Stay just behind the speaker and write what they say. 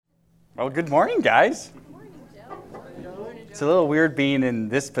Well, good morning, guys. Good morning, Joe. It's a little weird being in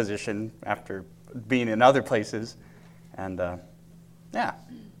this position after being in other places. And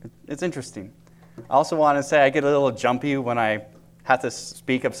it's interesting. I also want to say I get a little jumpy when I have to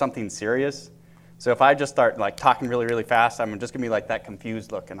speak of something serious. So if I just start talking really, really fast, I'm just going to be that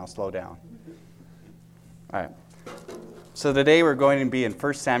confused look, and I'll slow down. All right. So today we're going to be in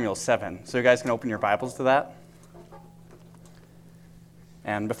 1 Samuel 7. So you guys can open your Bibles to that.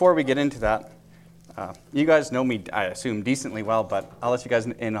 And before we get into that, you guys know me, I assume, decently well, but I'll let you guys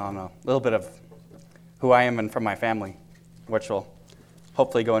in on a little bit of who I am and from my family, which will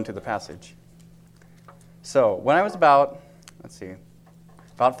hopefully go into the passage. So when I was about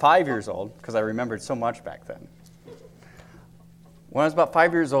 5 years old, because I remembered so much back then. When I was about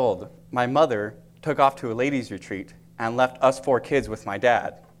 5 years old, my mother took off to a ladies' retreat and left us 4 kids with my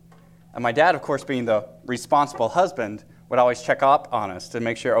dad. And my dad, of course, being the responsible husband, would always check up on us to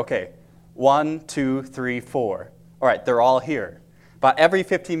make sure, okay, 1, 2, 3, 4. All right, they're all here. But every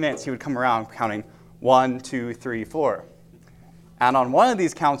 15 minutes, he would come around counting 1, 2, 3, 4. And on one of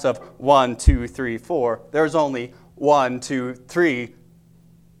these counts of 1, 2, 3, 4, there's only 1, 2, 3,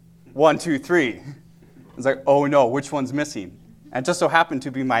 1, 2, 3. It's like, oh no, which one's missing? And it just so happened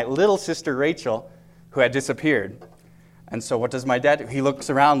to be my little sister Rachel, who had disappeared. And so what does my dad do? He looks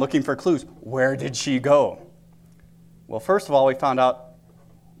around looking for clues. Where did she go? Well, first of all, we found out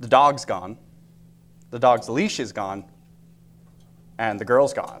the dog's gone, the dog's leash is gone, and the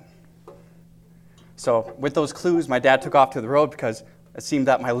girl's gone. So with those clues, my dad took off to the road because it seemed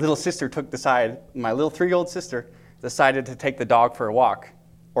that my little 3-year-old sister, decided to take the dog for a walk,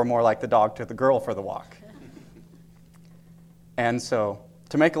 or more like the dog took the girl for the walk. And so,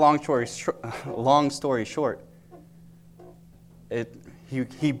 to make a long story short,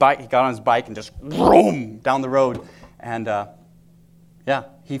 he got on his bike and just vroom down the road. And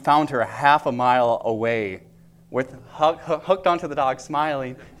he found her half a mile away, hooked onto the dog,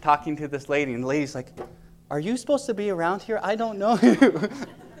 smiling, talking to this lady. And the lady's like, "Are you supposed to be around here? I don't know you."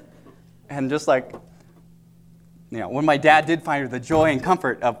 And just when my dad did find her, the joy and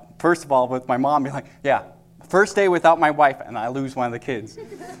comfort of, first of all, with my mom, being like, yeah, first day without my wife, and I lose one of the kids.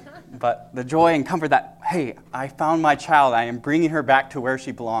 But the joy and comfort that, hey, I found my child. I am bringing her back to where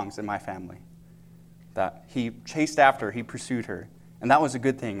she belongs in my family. That he chased after her, he pursued her. And that was a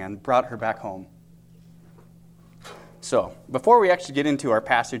good thing and brought her back home. So, before we actually get into our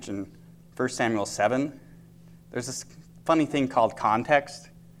passage in 1 Samuel 7, there's this funny thing called context,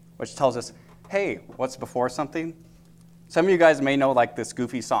 which tells us, hey, what's before something? Some of you guys may know this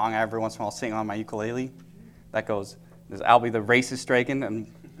goofy song I every once in a while sing on my ukulele. That goes, Albie the racist dragon, and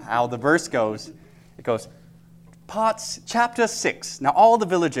how the verse goes, it goes, Potts, chapter 6. Now all the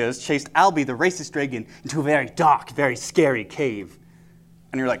villagers chased Albie the racist dragon into a very dark, very scary cave.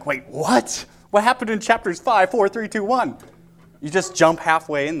 And you're like, wait, what? What happened in chapters 5, 4, 3, 2, 1? You just jump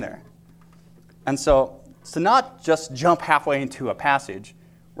halfway in there. And so, to not just jump halfway into a passage,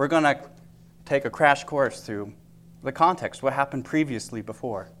 we're going to take a crash course through the context, what happened previously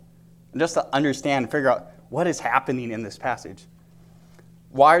before. And just to understand and figure out what is happening in this passage.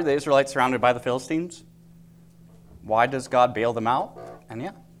 Why are the Israelites surrounded by the Philistines? Why does God bail them out? And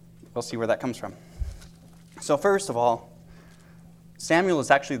we'll see where that comes from. So first of all, Samuel is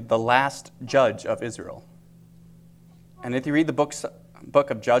actually the last judge of Israel. And if you read the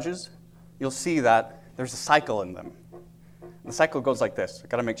book of Judges, you'll see that there's a cycle in them. The cycle goes like this. I've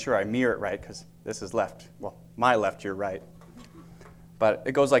got to make sure I mirror it right because this is left. Well, my left, your right. But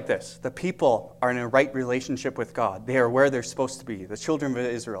it goes like this. The people are in a right relationship with God. They are where they're supposed to be, the children of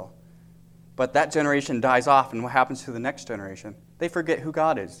Israel. But that generation dies off, and what happens to the next generation? They forget who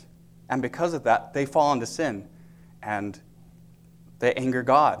God is. And because of that, they fall into sin, and they anger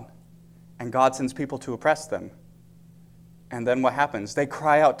God. And God sends people to oppress them. And then what happens? They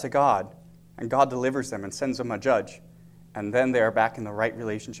cry out to God, and God delivers them and sends them a judge. And then they are back in the right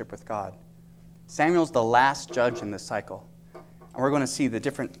relationship with God. Samuel's the last judge in this cycle. And we're going to see the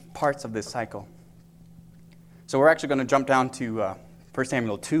different parts of this cycle. So we're actually going to jump down to 1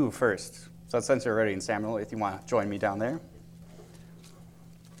 Samuel 2 first. So since you're already in Samuel, if you want to join me down there.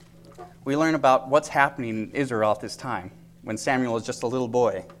 We learn about what's happening in Israel at this time, when Samuel is just a little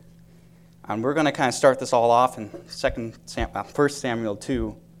boy. And we're going to kind of start this all off in 1 Samuel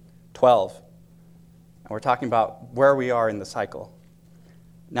 2, 12. And we're talking about where we are in the cycle.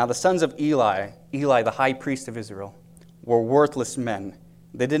 Now the sons of Eli, the high priest of Israel, were worthless men.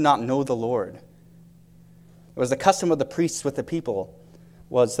 They did not know the Lord. It was the custom of the priests with the people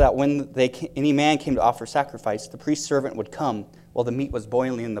was that when any man came to offer sacrifice, the priest's servant would come while the meat was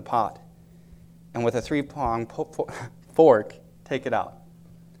boiling in the pot, and with a 3-pronged fork, take it out.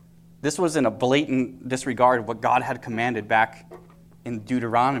 This was in a blatant disregard of what God had commanded back in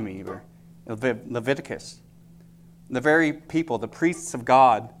Deuteronomy or Leviticus. The very people, the priests of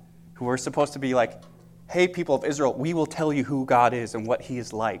God, who were supposed to be like, hey, people of Israel, we will tell you who God is and what he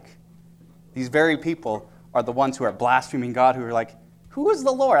is like. These very people are the ones who are blaspheming God, who are like, who is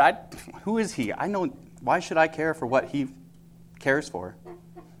the Lord? Who is he? I know, why should I care for what he cares for?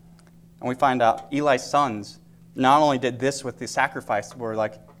 And we find out Eli's sons not only did this with the sacrifice, were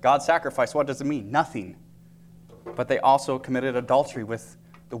like, God sacrificed, what does it mean? Nothing. But they also committed adultery with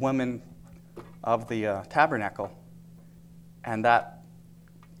the women of the tabernacle. And that,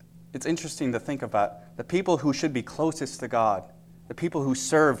 it's interesting to think about the people who should be closest to God, the people who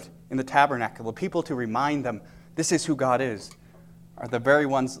served in the tabernacle, the people to remind them this is who God is, are the very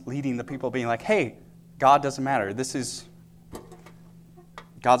ones leading the people being like, hey, God doesn't matter.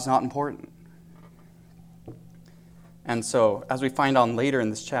 God's not important. And so, as we find out later in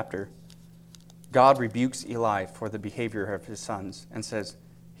this chapter, God rebukes Eli for the behavior of his sons and says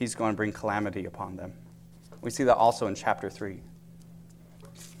he's going to bring calamity upon them. We see that also in chapter 3.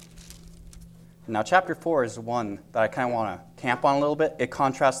 Now, chapter 4 is one that I kind of want to camp on a little bit. It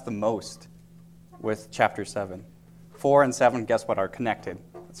contrasts the most with chapter 7. 4 and 7, guess what, are connected.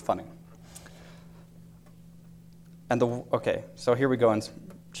 It's funny. So here we go in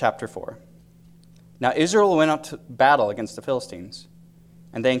chapter 4. Now Israel went out to battle against the Philistines,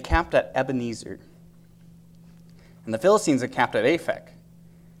 and they encamped at Ebenezer. And the Philistines encamped at Aphek.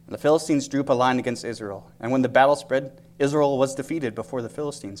 And the Philistines drew up a line against Israel. And when the battle spread, Israel was defeated before the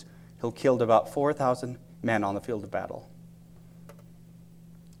Philistines, who killed about 4,000 men on the field of battle.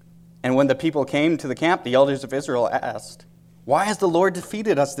 And when the people came to the camp, the elders of Israel asked, why has the Lord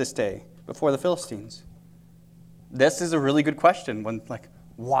defeated us this day before the Philistines? This is a really good question.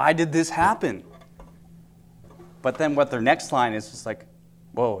 Why did this happen? But then what their next line is just like,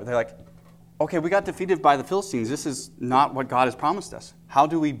 whoa, they're like, okay, we got defeated by the Philistines. This is not what God has promised us. How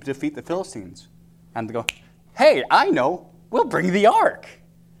do we defeat the Philistines? And they go, hey, I know, we'll bring the ark.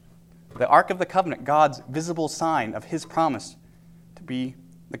 The Ark of the Covenant, God's visible sign of his promise to be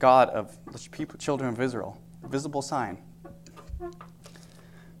the God of the people, children of Israel. Visible sign.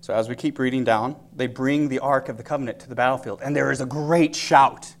 So as we keep reading down, they bring the Ark of the Covenant to the battlefield, and there is a great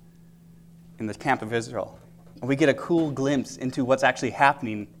shout in the camp of Israel. And we get a cool glimpse into what's actually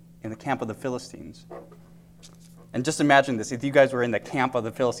happening in the camp of the Philistines. And just imagine this, if you guys were in the camp of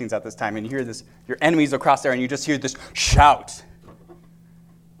the Philistines at this time, and you hear this, your enemies across there, and you just hear this shout.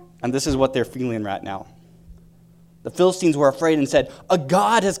 And this is what they're feeling right now. The Philistines were afraid and said, a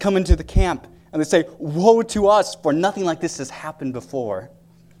god has come into the camp. And they say, woe to us, for nothing like this has happened before.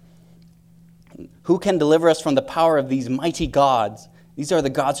 Who can deliver us from the power of these mighty gods? These are the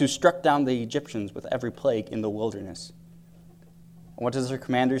gods who struck down the Egyptians with every plague in the wilderness. And what does their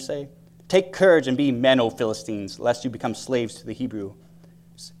commander say? Take courage and be men, O Philistines, lest you become slaves to the Hebrews,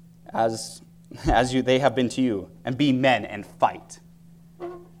 as they have been to you, and be men and fight.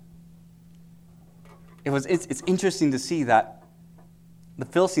 It's interesting to see that the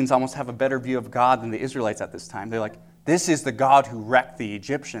Philistines almost have a better view of God than the Israelites at this time. They're like, this is the God who wrecked the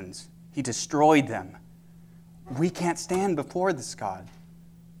Egyptians. He destroyed them. We can't stand before this God.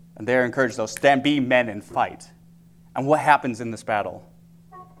 And they're encouraged, though, stand, be men and fight. And what happens in this battle?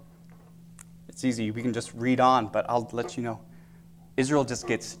 It's easy. We can just read on, but I'll let you know. Israel just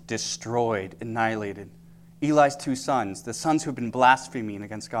gets destroyed, annihilated. Eli's two sons, the sons who have been blaspheming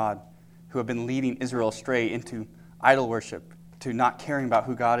against God, who have been leading Israel astray into idol worship, to not caring about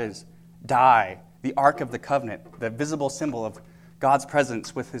who God is, die. The Ark of the Covenant, the visible symbol of God's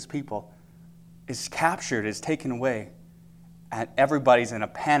presence with his people, is captured, is taken away. And everybody's in a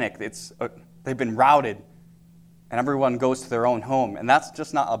panic. They've been routed. And everyone goes to their own home. And that's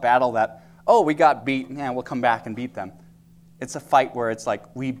just not a battle that, oh, we got beat, we'll come back and beat them. It's a fight where it's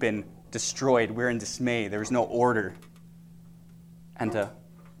like, we've been destroyed. We're in dismay. There's no order. And to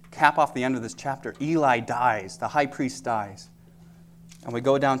cap off the end of this chapter, Eli dies. The high priest dies. And we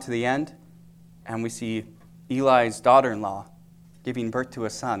go down to the end, and we see Eli's daughter-in-law giving birth to a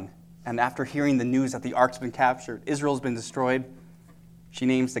son. And after hearing the news that the ark's been captured, Israel's been destroyed, she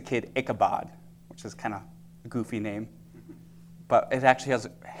names the kid Ichabod, which is kind of a goofy name. But it actually has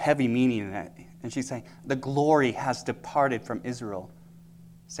heavy meaning in it. And she's saying, the glory has departed from Israel.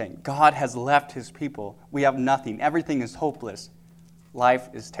 Saying, God has left his people. We have nothing. Everything is hopeless. Life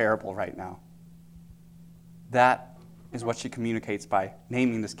is terrible right now. That is what she communicates by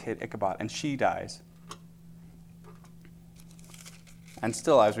naming this kid Ichabod. And she dies. And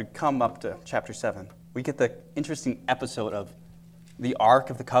still, as we come up to chapter 7, we get the interesting episode of the Ark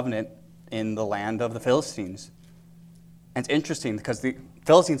of the Covenant in the land of the Philistines. And it's interesting because the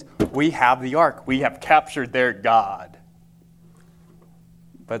Philistines, we have the ark. We have captured their God.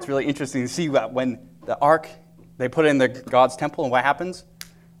 But it's really interesting to see that when the ark, they put it in their God's temple, and what happens?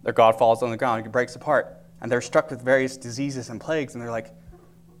 Their God falls on the ground. It breaks apart. And they're struck with various diseases and plagues. And they're like,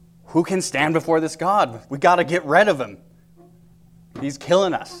 who can stand before this God? We got to get rid of him. He's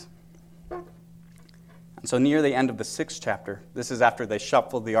killing us. And so near the end of the 6th chapter, this is after they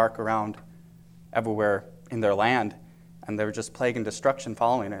shuffled the ark around everywhere in their land, and there were just plague and destruction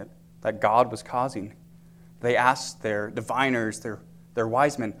following it that God was causing. They asked their diviners, their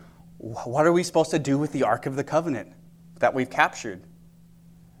wise men, what are we supposed to do with the Ark of the Covenant that we've captured?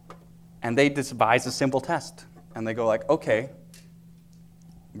 And they devise a simple test. And they go like, okay,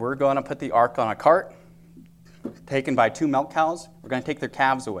 we're going to put the ark on a cart taken by 2 milk cows. We're going to take their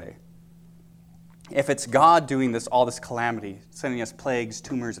calves away. If it's God doing all this calamity, sending us plagues,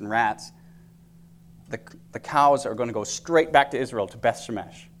 tumors, and rats, the cows are going to go straight back to Israel, to Beth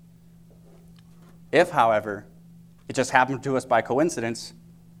Shemesh. If, however, it just happened to us by coincidence,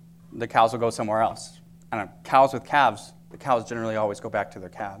 the cows will go somewhere else. And cows with calves, the cows generally always go back to their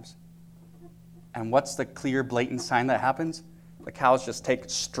calves. And what's the clear, blatant sign that happens? The cows just take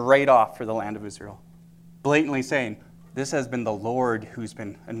straight off for the land of Israel, blatantly saying, this has been the Lord who's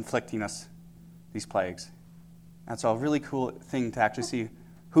been inflicting us these plagues. And so a really cool thing to actually see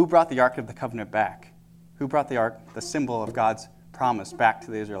who brought the Ark of the Covenant back. Who brought the ark, the symbol of God's promise, back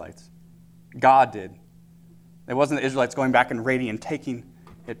to the Israelites? God did. It wasn't the Israelites going back and raiding and taking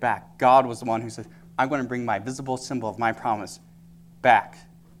it back. God was the one who said, I'm going to bring my visible symbol of my promise back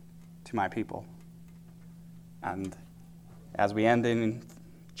to my people. And as we end in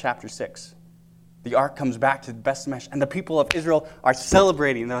chapter 6, the ark comes back to Beth Shemesh, and the people of Israel are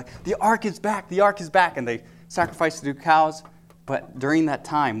celebrating. They're like, the ark is back, the ark is back. And they sacrifice the 2 cows. But during that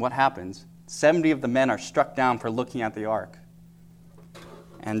time, what happens? 70 of the men are struck down for looking at the ark.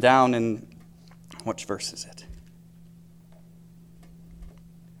 And down in, which verse is it?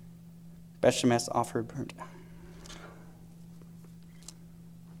 Beth Shemesh offered burnt.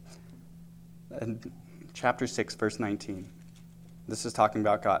 And chapter 6, verse 19. This is talking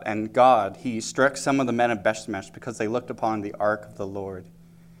about God. And God, he struck some of the men of Beth Shemesh because they looked upon the ark of the Lord.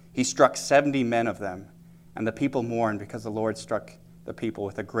 He struck 70 men of them, and the people mourned because the Lord struck the people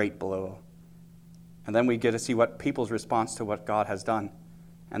with a great blow. And then we get to see what people's response to what God has done.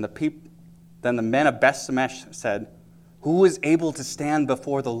 And then the men of Beth Shemesh said, who is able to stand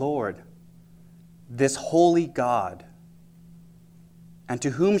before the Lord, this holy God? And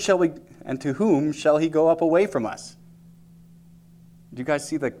to whom shall he go up away from us? Do you guys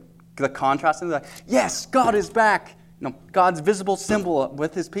see the contrast? Like, yes, God is back. God's visible symbol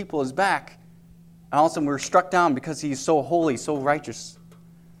with his people is back. And all of a sudden we're struck down because he's so holy, so righteous.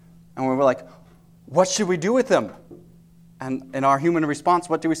 And we're like, what should we do with him? And in our human response,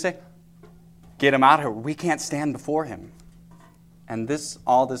 what do we say? Get him out of here. We can't stand before him. And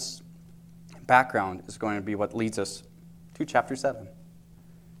all this background is going to be what leads us to chapter 7.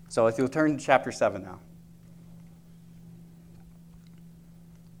 So if you'll turn to chapter 7 now.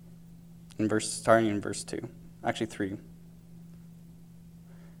 Starting in verse 2. Actually 3.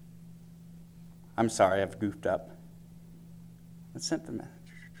 I'm sorry, I've goofed up. Let's send the message.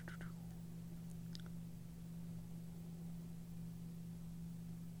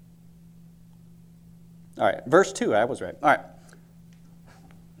 All right, verse 2, I was right. All right.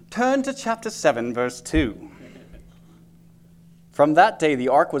 Turn to chapter 7, verse 2. From that day the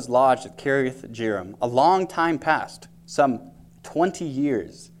ark was lodged at Kiriath Jearim. A long time passed, some 20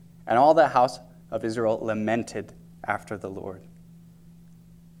 years, and all the house of Israel lamented after the Lord.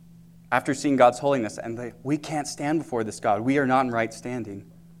 After seeing God's holiness, and we can't stand before this God. We are not in right standing.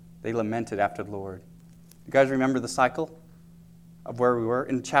 They lamented after the Lord. You guys remember the cycle of where we were?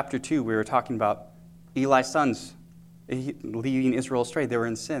 In chapter 2, we were talking about Eli's sons leading Israel astray. They were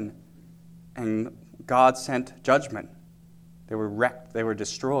in sin. And God sent judgment. They were wrecked. They were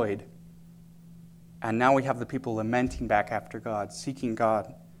destroyed. And now we have the people lamenting back after God, seeking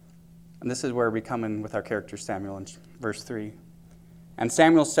God. And this is where we come in with our character Samuel in verse 3. And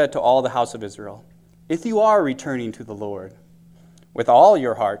Samuel said to all the house of Israel, if you are returning to the Lord with all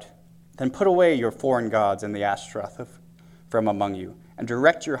your heart, then put away your foreign gods and the Ashtaroth from among you, and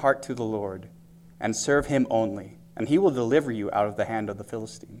direct your heart to the Lord, and serve him only, and he will deliver you out of the hand of the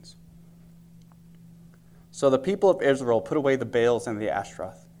Philistines. So the people of Israel put away the Baals and the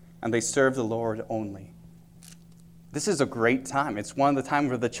Ashtaroth, and they served the Lord only. This is a great time. It's one of the times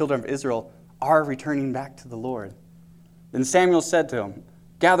where the children of Israel are returning back to the Lord. Then Samuel said to him,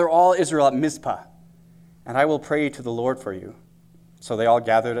 gather all Israel at Mizpah, and I will pray to the Lord for you. So they all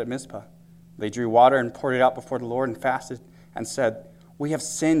gathered at Mizpah. They drew water and poured it out before the Lord and fasted and said, "We have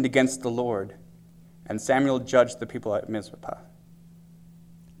sinned against the Lord." And Samuel judged the people at Mizpah.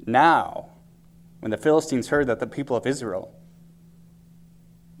 Now, when the Philistines heard that the people of Israel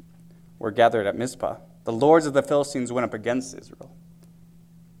were gathered at Mizpah, the lords of the Philistines went up against Israel.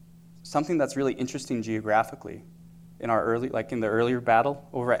 Something that's really interesting geographically in the earlier battle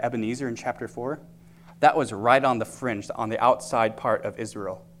over at Ebenezer in chapter 4, that was right on the fringe, on the outside part of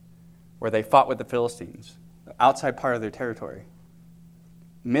Israel, where they fought with the Philistines, the outside part of their territory.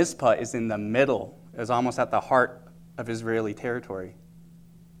 Mizpah is in the middle, is almost at the heart of Israeli territory.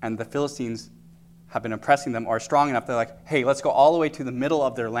 And the Philistines have been oppressing them, or are strong enough, they're like, hey, let's go all the way to the middle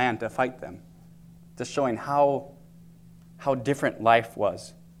of their land to fight them. Just showing how different life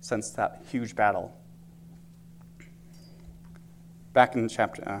was since that huge battle. Back in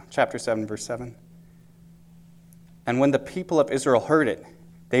chapter 7, verse 7. And when the people of Israel heard it,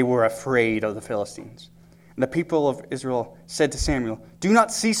 they were afraid of the Philistines. And the people of Israel said to Samuel, "Do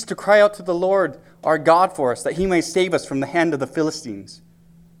not cease to cry out to the Lord our God for us, that he may save us from the hand of the Philistines."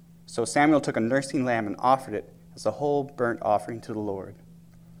 So Samuel took a nursing lamb and offered it as a whole burnt offering to the Lord.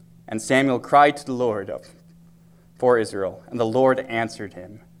 And Samuel cried to the Lord for Israel, and the Lord answered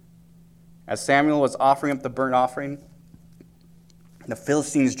him. As Samuel was offering up the burnt offering, the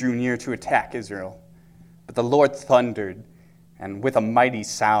Philistines drew near to attack Israel. But the Lord thundered, and with a mighty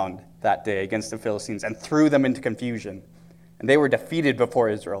sound that day against the Philistines, and threw them into confusion. And they were defeated before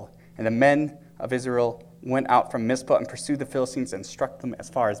Israel. And the men of Israel went out from Mizpah and pursued the Philistines and struck them as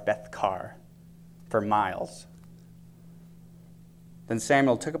far as Beth-kar for miles. Then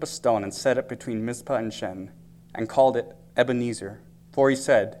Samuel took up a stone and set it between Mizpah and Shen, and called it Ebenezer, for he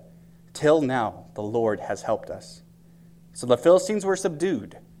said, "Till now the Lord has helped us." So the Philistines were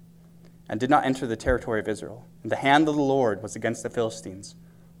subdued and did not enter the territory of Israel. And the hand of the Lord was against the Philistines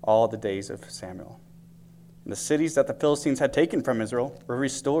all the days of Samuel. And the cities that the Philistines had taken from Israel were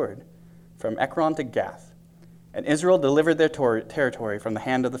restored, from Ekron to Gath. And Israel delivered their territory from the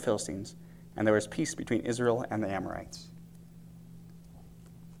hand of the Philistines, and there was peace between Israel and the Amorites.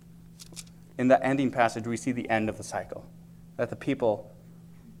 In the ending passage, we see the end of the cycle, that the people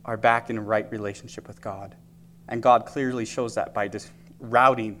are back in a right relationship with God. And God clearly shows that by just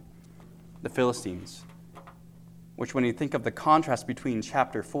routing the Philistines, which when you think of the contrast between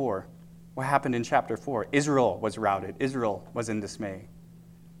chapter 4, what happened in chapter 4? Israel was routed. Israel was in dismay.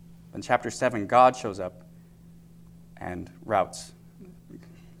 In chapter 7, God shows up and routs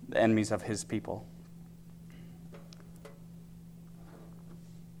the enemies of his people.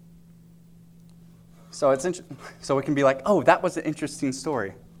 So so it can be like, oh, that was an interesting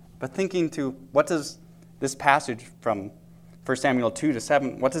story. But thinking to, what does this passage from 1 Samuel 2 to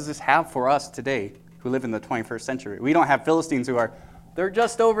 7, what does this have for us today who live in the 21st century? We don't have Philistines they're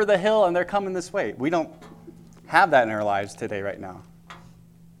just over the hill and they're coming this way. We don't have that in our lives today right now.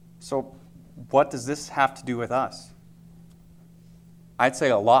 So what does this have to do with us? I'd say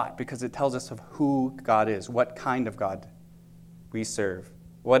a lot, because it tells us of who God is, what kind of God we serve,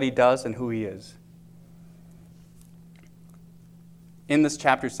 what he does and who he is. In this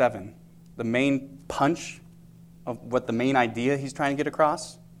chapter 7, the main punch of what the main idea he's trying to get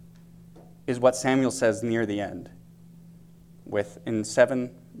across is what Samuel says near the end. In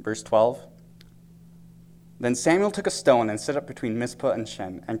 7, verse 12, "Then Samuel took a stone and set it between Mizpah and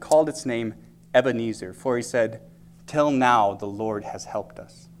Shen, and called its name Ebenezer, for he said, 'Till now the Lord has helped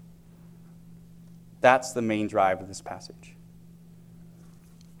us.'" That's the main drive of this passage.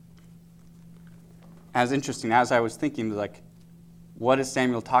 As interesting, as I was thinking, what is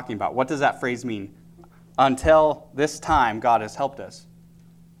Samuel talking about? What does that phrase mean? Until this time, God has helped us.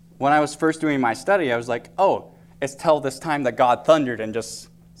 When I was first doing my study, I was like, oh, it's till this time that God thundered and just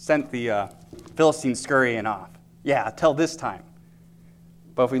sent the Philistines scurrying off. Yeah, till this time.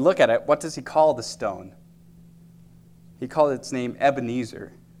 But if we look at it, what does he call the stone? He called its name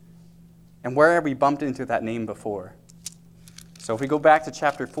Ebenezer. And where have we bumped into that name before? So if we go back to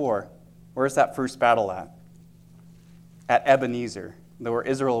chapter 4, where's that first battle at? At Ebenezer, where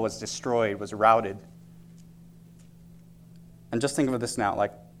Israel was destroyed, was routed. And just think of this now.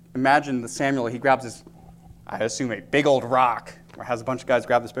 Imagine Samuel, he grabs this, I assume, a big old rock, or has a bunch of guys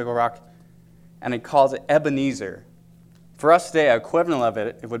grab this big old rock, and he calls it Ebenezer. For us today, equivalent of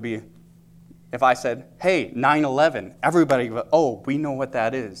it would be if I said, hey, 9/11, everybody would, oh, we know what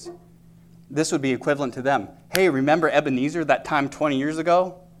that is. This would be equivalent to them. Hey, remember Ebenezer, that time 20 years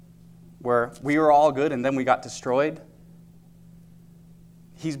ago where we were all good and then we got destroyed?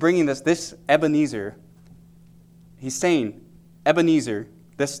 He's bringing this Ebenezer, he's saying, Ebenezer,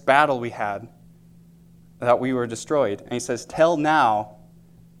 this battle we had, that we were destroyed. And he says, till now,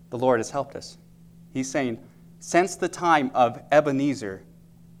 the Lord has helped us. He's saying, since the time of Ebenezer,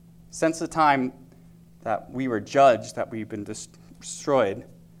 since the time that we were judged, that we've been destroyed,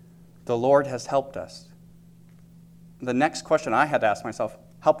 the Lord has helped us. The next question I had to ask myself,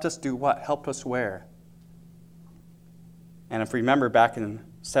 helped us do what? Helped us where? And if we remember back in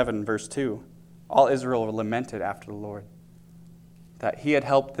 7 verse 2, all Israel lamented after the Lord, that he had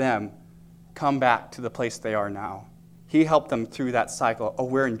helped them come back to the place they are now. He helped them through that cycle. Oh,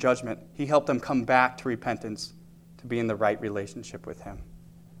 we're in judgment. He helped them come back to repentance, to be in the right relationship with him.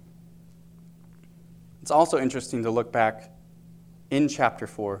 It's also interesting to look back in chapter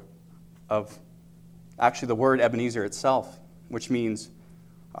 4 of actually the word Ebenezer itself, which means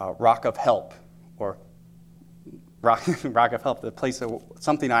rock of help, or rock of help, the place of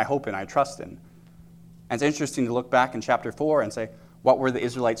something I hope in, I trust in. And it's interesting to look back in chapter 4 and say, what were the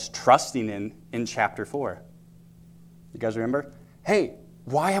Israelites trusting in chapter 4? You guys remember? Hey,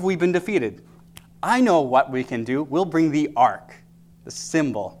 why have we been defeated? I know what we can do. We'll bring the ark, the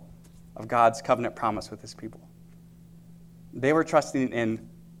symbol of God's covenant promise with his people. They were trusting in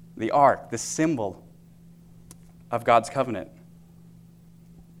the ark, the symbol of God's covenant,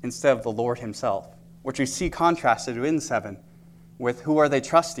 instead of the Lord himself, which we see contrasted in 7 with who are they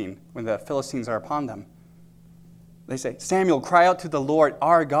trusting when the Philistines are upon them. They say, Samuel, cry out to the Lord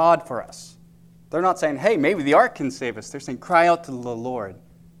our God for us. They're not saying, hey, maybe the ark can save us. They're saying, cry out to the Lord.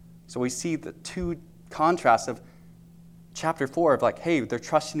 So we see the two contrasts of chapter 4 of like, hey, they're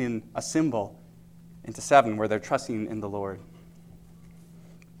trusting in a symbol, into 7 where they're trusting in the Lord.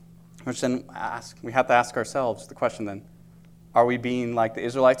 Which then we have to ask ourselves the question then, are we being like the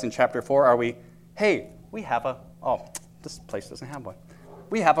Israelites in chapter 4? Are we, hey, we have this place doesn't have one.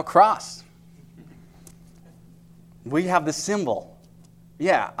 We have a cross. We have the symbol.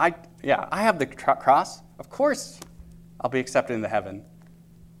 I have the cross. Of course I'll be accepted into heaven.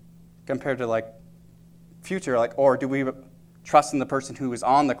 Compared to future, or do we trust in the person who is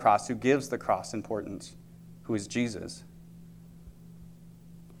on the cross, who gives the cross importance, who is Jesus?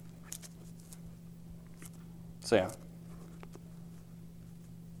 So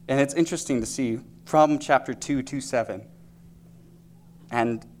and it's interesting to see from chapter 2 to 7,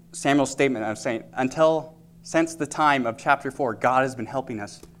 and Samuel's statement of saying, since the time of chapter 4, God has been helping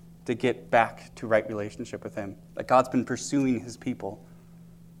us to get back to right relationship with him. That God's been pursuing his people.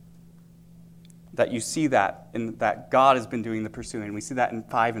 That you see that, in that God has been doing the pursuing. We see that in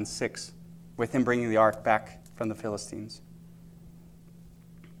 5 and 6, with him bringing the ark back from the Philistines.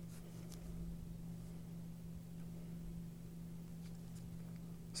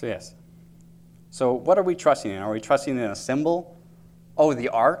 So yes. So what are we trusting in? Are we trusting in a symbol? Oh, the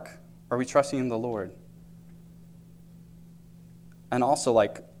ark? Or are we trusting in the Lord? And also,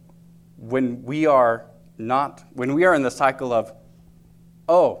 when we are in the cycle of,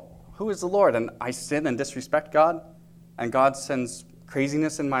 oh, who is the Lord? And I sin and disrespect God, and God sends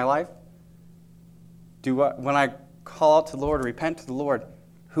craziness in my life. When I call out to the Lord, repent to the Lord,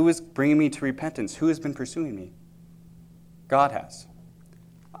 who is bringing me to repentance? Who has been pursuing me? God has.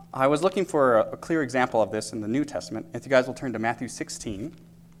 I was looking for a clear example of this in the New Testament. If you guys will turn to Matthew 16,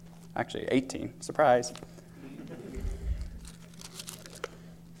 actually 18, surprise.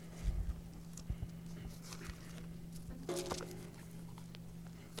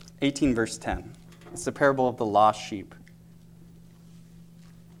 18 verse 10. It's the parable of the lost sheep.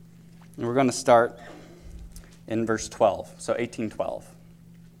 And we're going to start in verse 12, so 18:12.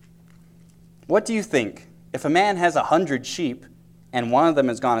 What do you think? If a man has 100 sheep and one of them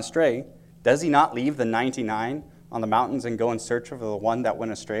has gone astray, does he not leave the 99 on the mountains and go in search of the one that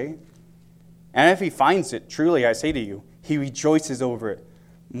went astray? And if he finds it, truly I say to you, he rejoices over it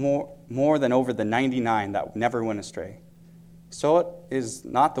more than over the 99 that never went astray. So it is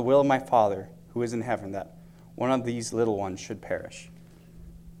not the will of my Father who is in heaven that one of these little ones should perish.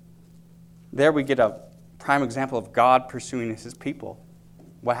 There we get a prime example of God pursuing his people.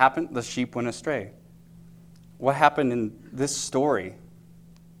 What happened? The sheep went astray. What happened in this story,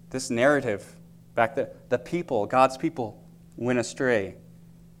 this narrative, back then? The people, God's people, went astray,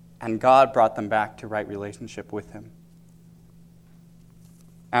 and God brought them back to right relationship with him.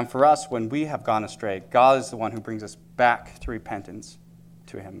 And for us, when we have gone astray, God is the one who brings us back to repentance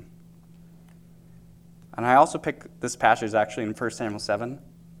to him. And I also picked this passage actually in 1 Samuel 7,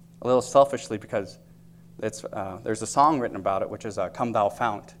 a little selfishly because there's a song written about it, which is Come Thou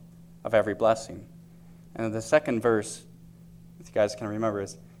Fount of Every Blessing. And the second verse, if you guys can remember,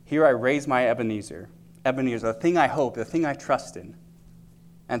 is, Here I raise my Ebenezer. Ebenezer, the thing I hope, the thing I trust in.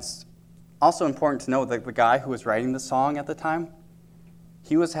 And it's also important to know that the guy who was writing the song at the time,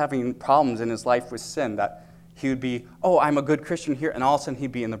 he was having problems in his life with sin, that he would be, oh, I'm a good Christian here, and all of a sudden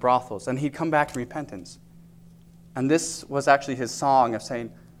he'd be in the brothels, and he'd come back in repentance. And this was actually his song of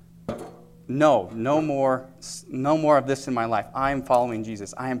saying, no more of this in my life. I am following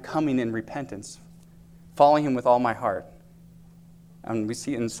Jesus. I am coming in repentance, following him with all my heart. And we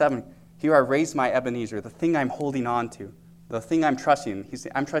see in 7, here I raise my Ebenezer, the thing I'm holding on to, the thing I'm trusting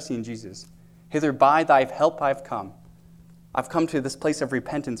in. I'm trusting in Jesus. Hither by thy help I've come. I've come to this place of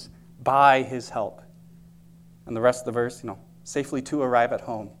repentance by his help. And the rest of the verse, safely to arrive at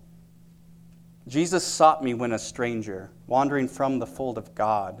home. Jesus sought me when a stranger, wandering from the fold of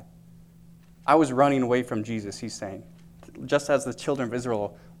God. I was running away from Jesus, he's saying, just as the children of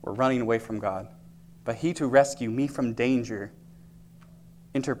Israel were running away from God. But he, to rescue me from danger,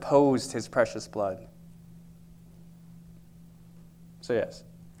 interposed his precious blood. So yes,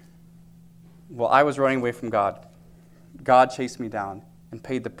 while I was running away from God, God chased me down and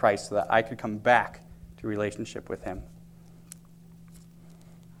paid the price so that I could come back to relationship with him.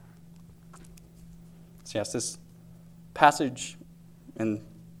 So yes, this passage in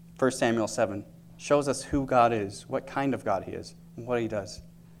 1 Samuel 7 shows us who God is, what kind of God he is, and what he does.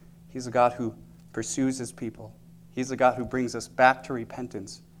 He's a God who pursues his people. He's a God who brings us back to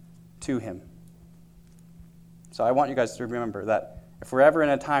repentance to him. So I want you guys to remember that if we're ever in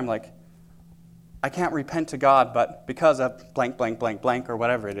a time like, I can't repent to God, but because of blank, blank, blank, blank, or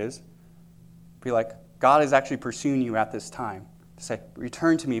whatever it is, be like, God is actually pursuing you at this time to say,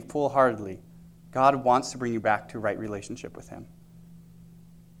 return to me full-heartedly. God wants to bring you back to right relationship with him.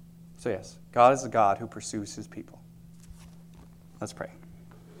 So yes, God is a God who pursues his people. Let's pray.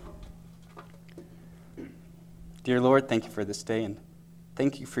 Dear Lord, thank you for this day, and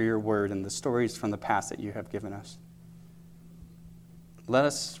thank you for your word and the stories from the past that you have given us. Let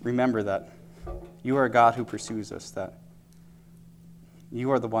us remember that you are a God who pursues us, that you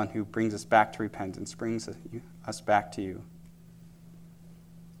are the one who brings us back to repentance, brings us back to you.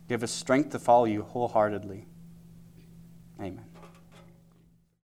 Give us strength to follow you wholeheartedly. Amen.